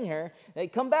saying here, hey,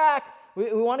 come back.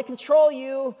 We want to control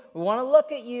you. We want to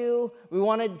look at you. We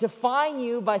want to define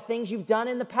you by things you've done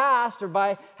in the past or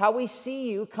by how we see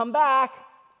you. Come back.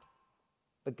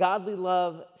 But godly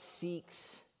love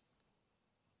seeks,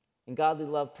 and godly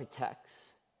love protects.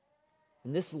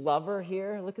 And this lover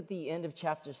here, look at the end of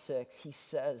chapter 6. He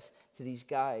says to these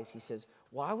guys, he says,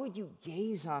 why would you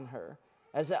gaze on her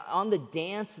as on the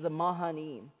dance of the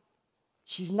Mahanim?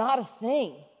 She's not a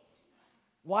thing.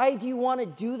 Why do you want to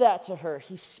do that to her?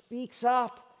 He speaks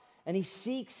up, and he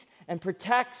seeks and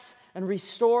protects and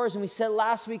restores. And we said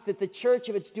last week that the church,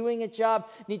 if it's doing its job,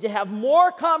 need to have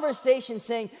more conversations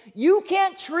saying, you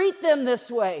can't treat them this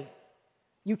way.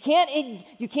 You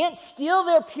can't steal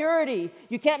their purity.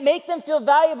 You can't make them feel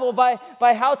valuable by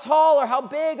how tall or how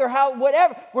big or how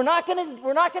whatever. We're not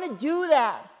gonna do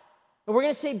that. And we're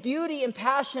going to say beauty and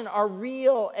passion are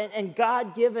real and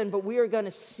God-given, but we are going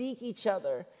to seek each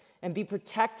other and be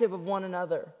protective of one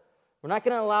another. We're not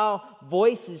going to allow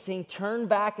voices saying turn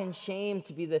back in shame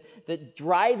to be the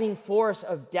driving force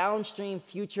of downstream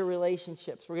future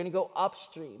relationships. We're going to go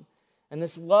upstream. And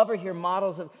this lover here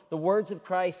models of the words of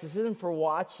Christ. This isn't for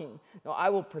watching. No, I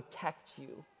will protect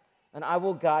you and I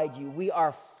will guide you. We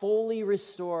are fully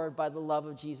restored by the love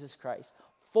of Jesus Christ.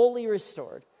 Fully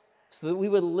restored. So that we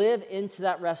would live into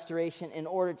that restoration in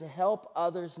order to help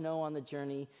others know on the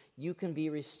journey you can be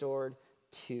restored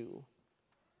too.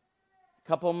 A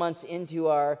couple of months into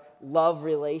our love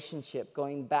relationship,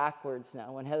 going backwards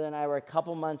now. When Heather and I were a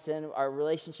couple months in, our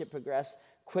relationship progressed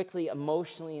quickly,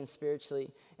 emotionally and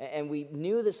spiritually, and we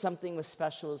knew that something was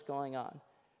special was going on.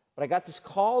 But I got this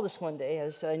call this one day. I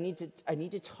said, I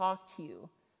need to talk to you.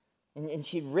 And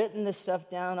she'd written this stuff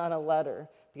down on a letter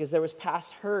because there was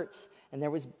past hurts and there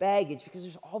was baggage, because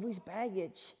there's always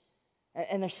baggage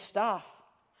and there's stuff.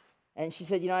 And she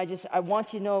said, I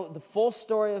want you to know the full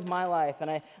story of my life. And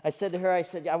I said to her,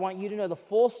 I want you to know the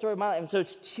full story of my life. And so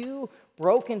it's two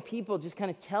broken people just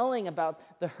kind of telling about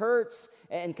the hurts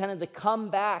and kind of the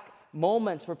comeback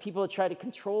moments where people try to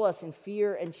control us in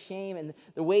fear and shame and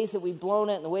the ways that we've blown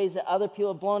it and the ways that other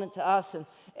people have blown it to us.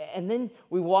 And then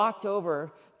we walked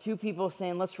over, two people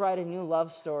saying, let's write a new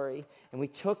love story. And we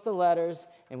took the letters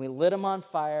and we lit them on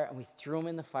fire and we threw them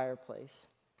in the fireplace.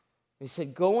 We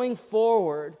said, going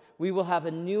forward, we will have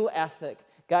a new ethic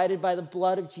guided by the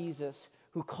blood of Jesus,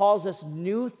 who calls us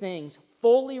new things,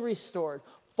 fully restored,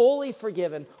 fully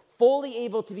forgiven, fully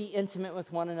able to be intimate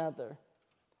with one another.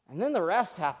 And then the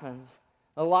rest happens.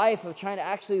 A life of trying to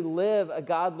actually live a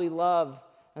godly love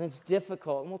and it's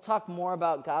difficult. And we'll talk more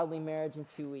about godly marriage in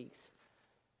 2 weeks.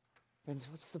 Friends,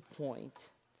 what's the point?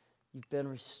 You've been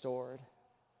restored.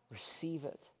 Receive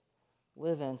it.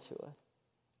 Live into it.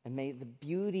 And may the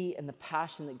beauty and the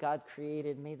passion that God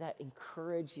created, may that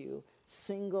encourage you,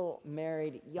 single,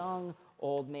 married, young,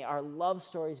 old. May our love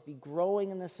stories be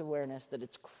growing in this awareness that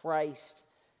it's Christ,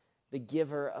 the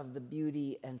giver of the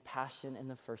beauty and passion in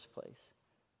the first place.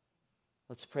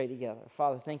 Let's pray together.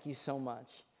 Father, thank you so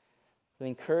much for the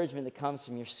encouragement that comes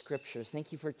from your scriptures.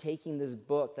 Thank you for taking this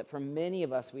book that for many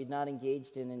of us we'd not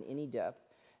engaged in any depth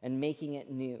and making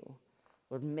it new.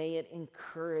 Lord, may it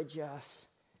encourage us.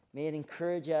 May it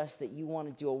encourage us that you want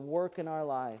to do a work in our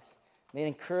lives. May it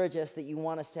encourage us that you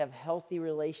want us to have healthy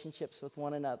relationships with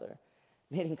one another.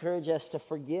 May it encourage us to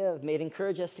forgive. May it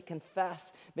encourage us to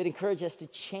confess. May it encourage us to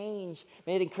change.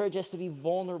 May it encourage us to be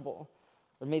vulnerable.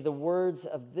 Or may the words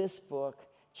of this book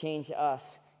change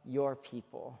us, your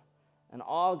people. And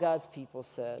all God's people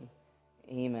said,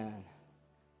 amen.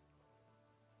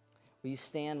 Will you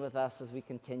stand with us as we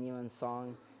continue in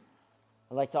song?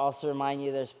 I'd like to also remind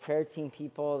you there's prayer team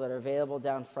people that are available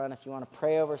down front if you want to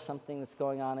pray over something that's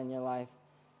going on in your life.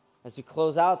 As we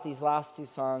close out these last two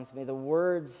songs, may the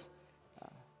words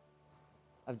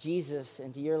of Jesus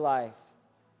into your life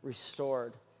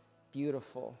restored,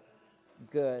 beautiful,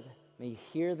 good. May you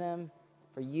hear them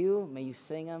for you. May you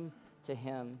sing them to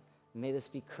him. May this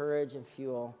be courage and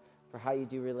fuel for how you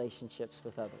do relationships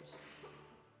with others.